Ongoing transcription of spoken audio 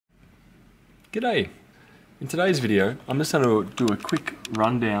G'day! In today's video, I'm just going to do a quick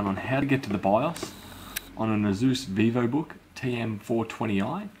rundown on how to get to the BIOS on an Asus Vivobook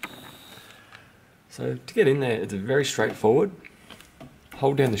TM420i. So to get in there, it's very straightforward.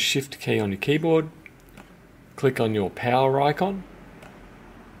 Hold down the Shift key on your keyboard, click on your power icon,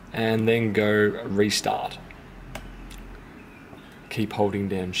 and then go restart. Keep holding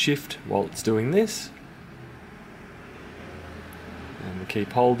down Shift while it's doing this. And we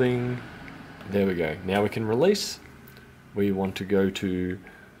keep holding. There we go. Now we can release. We want to go to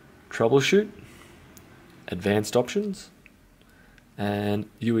Troubleshoot, Advanced Options, and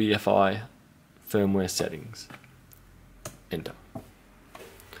UEFI Firmware Settings. Enter.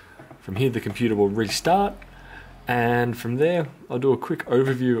 From here the computer will restart, and from there I'll do a quick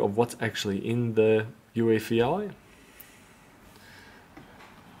overview of what's actually in the UEFI.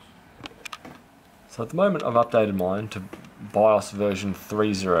 So at the moment I've updated mine to BIOS version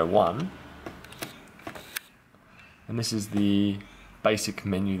 301. And this is the basic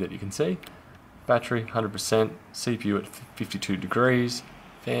menu that you can see. Battery 100%, CPU at 52 degrees,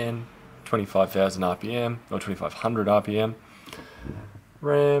 fan 25,000 RPM or 2500 RPM,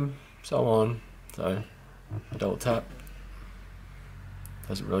 RAM, so on. So double tap.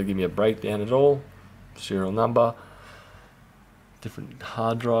 Doesn't really give me a breakdown at all. Serial number, different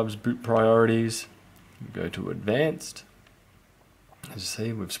hard drives, boot priorities. Go to advanced. As you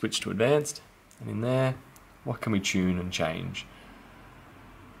see, we've switched to advanced, and in there, what can we tune and change?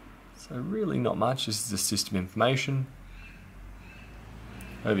 So really not much. This is the system information.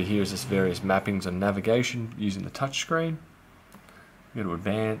 Over here is just various mappings on navigation using the touchscreen. Go to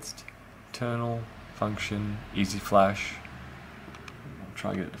advanced, internal, function, easy flash. I'll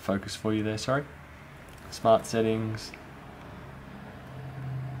try and get it to focus for you there, sorry. Smart settings.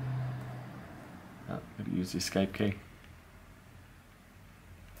 Got to use the escape key.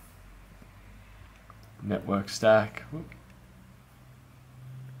 Network stack. Whoop.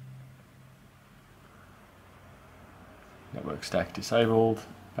 Network stack disabled.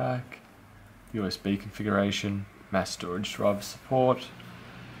 Back. USB configuration. Mass storage driver support.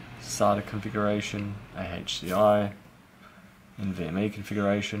 SATA configuration. AHCI. NVMe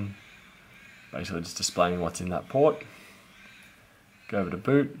configuration. Basically just displaying what's in that port. Go over to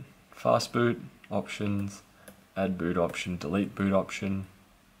boot. Fast boot. Options. Add boot option. Delete boot option.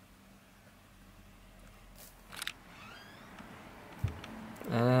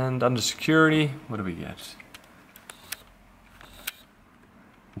 And under security, what do we get?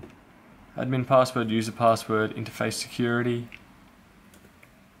 Admin password, user password, interface security,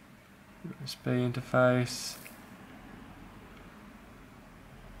 USB interface,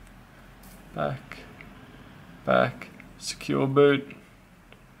 back, secure boot,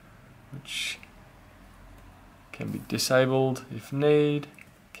 which can be disabled if need,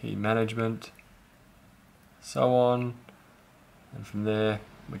 key management, so on. And from there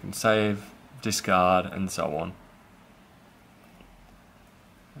we can save, discard, and so on.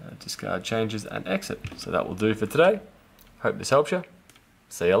 Discard changes and exit. So that will do for today. Hope this helps you.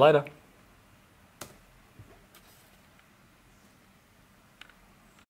 See you later.